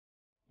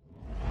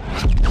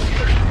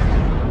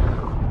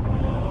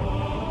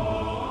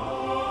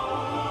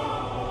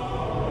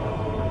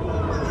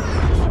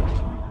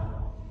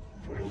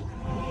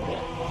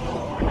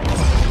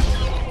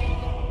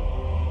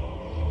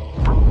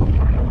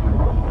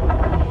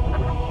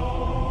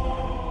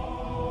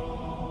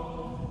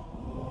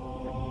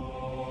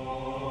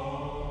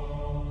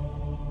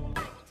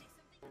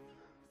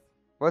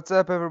What's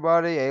up,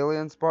 everybody?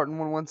 Alien Spartan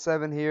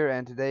 117 here,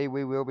 and today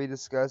we will be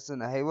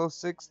discussing a Halo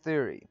 6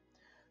 theory.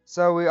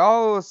 So we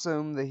all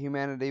assume that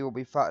humanity will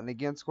be fighting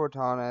against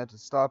Cortana to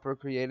stop her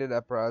created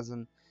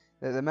uprising,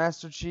 that the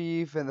Master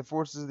Chief and the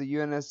forces of the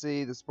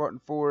UNSC, the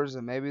Spartan 4s,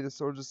 and maybe the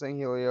Swords of St.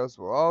 Helios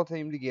will all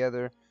team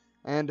together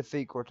and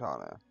defeat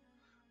Cortana.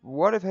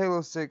 What if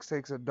Halo 6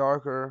 takes a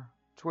darker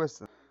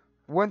twist?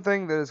 One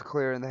thing that is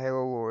clear in the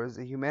Halo lore is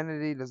that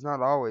humanity does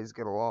not always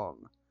get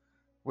along.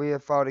 We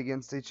have fought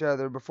against each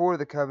other before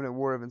the Covenant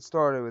War even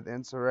started with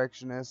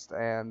insurrectionists,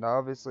 and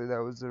obviously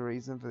that was the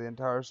reason for the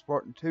entire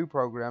Spartan 2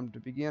 program to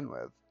begin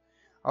with.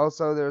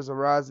 Also, there is a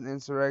rise in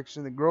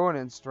insurrection and growing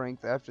in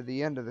strength after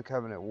the end of the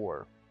Covenant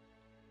War.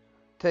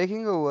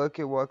 Taking a look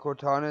at what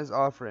Cortana is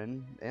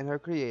offering in her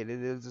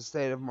created, it is a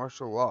state of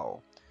martial law.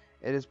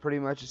 It is pretty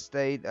much a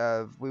state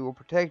of, we will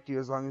protect you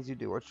as long as you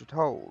do what you're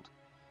told.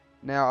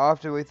 Now,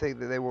 often we think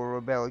that they will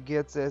rebel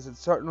against this, and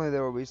certainly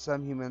there will be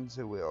some humans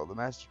who will. The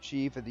Master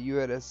Chief of the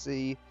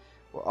UNSC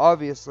will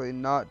obviously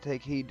not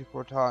take heed to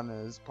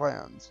Cortana's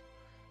plans.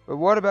 But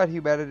what about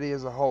humanity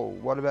as a whole?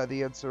 What about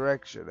the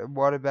insurrection? And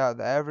what about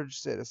the average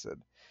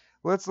citizen?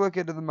 Let's look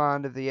into the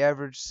mind of the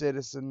average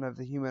citizen of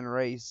the human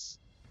race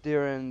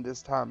during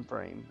this time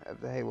frame of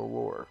the Halo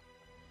War.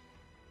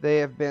 They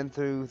have been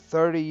through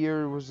 30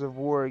 years of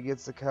war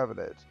against the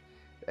Covenant.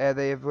 And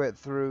they have went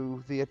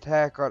through the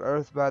attack on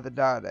Earth by the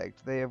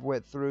Didact. They have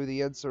went through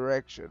the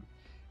insurrection.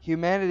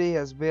 Humanity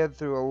has been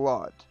through a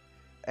lot.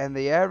 And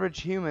the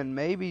average human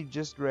may be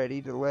just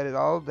ready to let it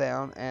all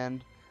down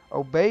and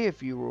obey a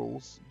few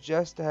rules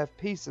just to have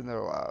peace in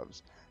their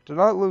lives. To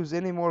not lose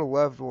any more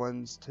loved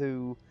ones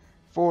to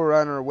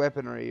Forerunner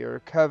weaponry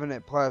or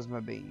Covenant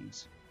plasma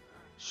beams.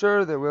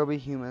 Sure, there will be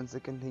humans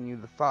that continue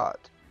the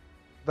fight.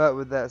 But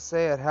with that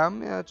said, how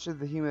much of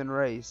the human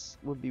race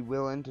would be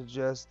willing to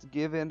just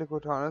give in to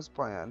Cortana's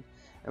plan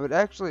and would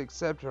actually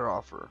accept her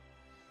offer?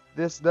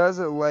 This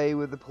doesn't lay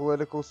with the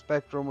political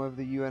spectrum of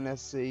the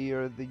UNSC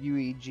or the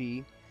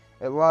UEG.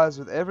 It lies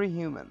with every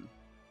human.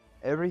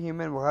 Every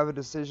human will have a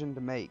decision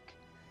to make.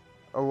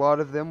 A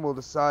lot of them will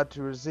decide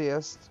to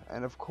resist,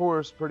 and of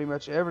course pretty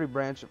much every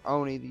branch of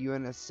ONI, the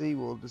UNSC,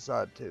 will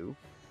decide to.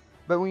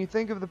 But when you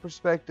think of the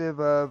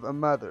perspective of a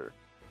mother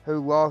who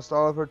lost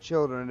all of her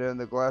children during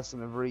the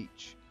Glassing of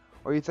Reach,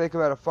 or you think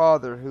about a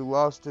father who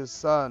lost his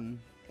son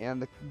in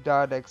the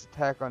Didact's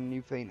attack on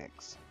New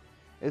Phoenix.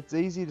 It's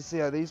easy to see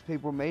how these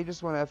people may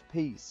just want to have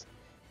peace.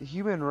 The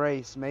human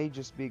race may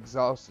just be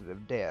exhausted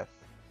of death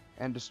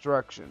and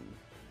destruction,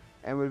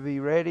 and would be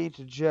ready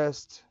to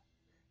just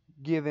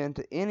give in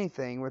to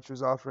anything which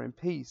was offering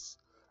peace.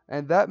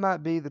 And that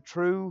might be the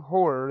true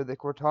horror that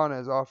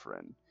Cortana is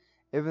offering.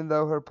 Even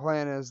though her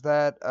plan is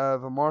that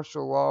of a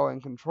martial law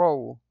and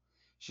control,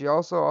 she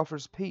also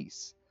offers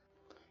peace.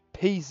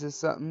 Peace is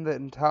something that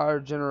entire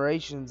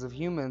generations of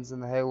humans in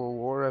the Halo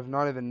War have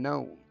not even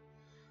known.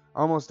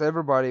 Almost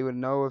everybody would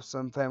know of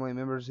some family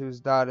members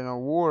who's died in a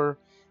war,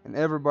 and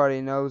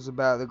everybody knows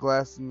about the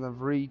Glassing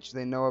of Reach.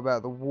 They know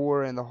about the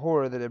war and the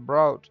horror that it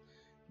brought.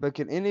 But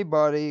can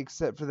anybody,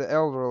 except for the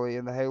elderly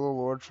in the Halo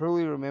Lore,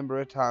 truly remember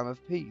a time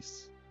of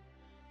peace?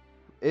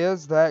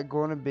 Is that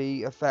going to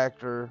be a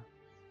factor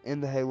in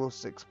the Halo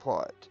 6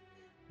 plot?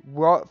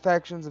 What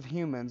factions of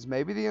humans,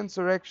 maybe the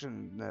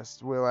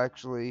insurrectionists, will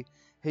actually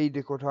heed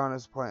to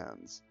Cortana's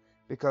plans,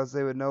 because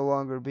they would no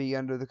longer be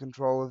under the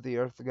control of the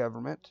Earth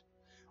government?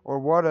 Or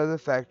what other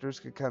factors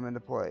could come into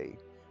play?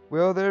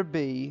 Will there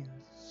be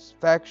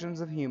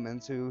factions of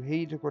humans who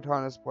heed to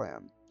Cortana's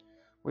plan?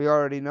 We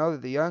already know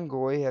that the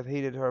Ungoi have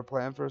heeded her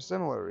plan for a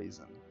similar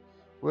reason.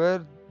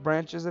 Would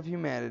branches of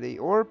humanity,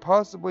 or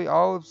possibly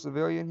all of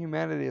civilian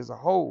humanity as a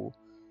whole,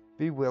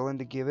 be willing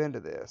to give in to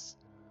this?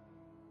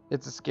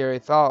 It's a scary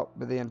thought,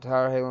 but the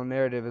entire Halo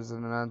narrative is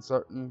in an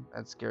uncertain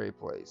and scary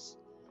place.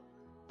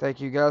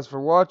 Thank you guys for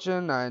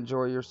watching. I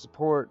enjoy your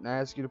support, and I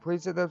ask you to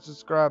please hit that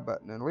subscribe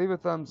button and leave a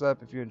thumbs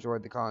up if you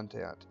enjoyed the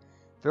content.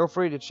 Feel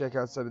free to check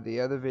out some of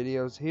the other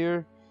videos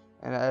here,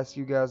 and I ask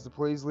you guys to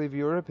please leave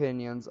your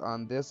opinions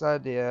on this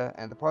idea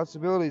and the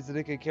possibilities that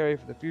it could carry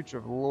for the future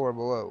of the lore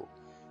below.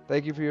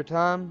 Thank you for your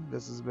time.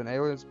 This has been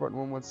Alien Spartan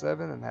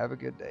 117, and have a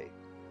good day.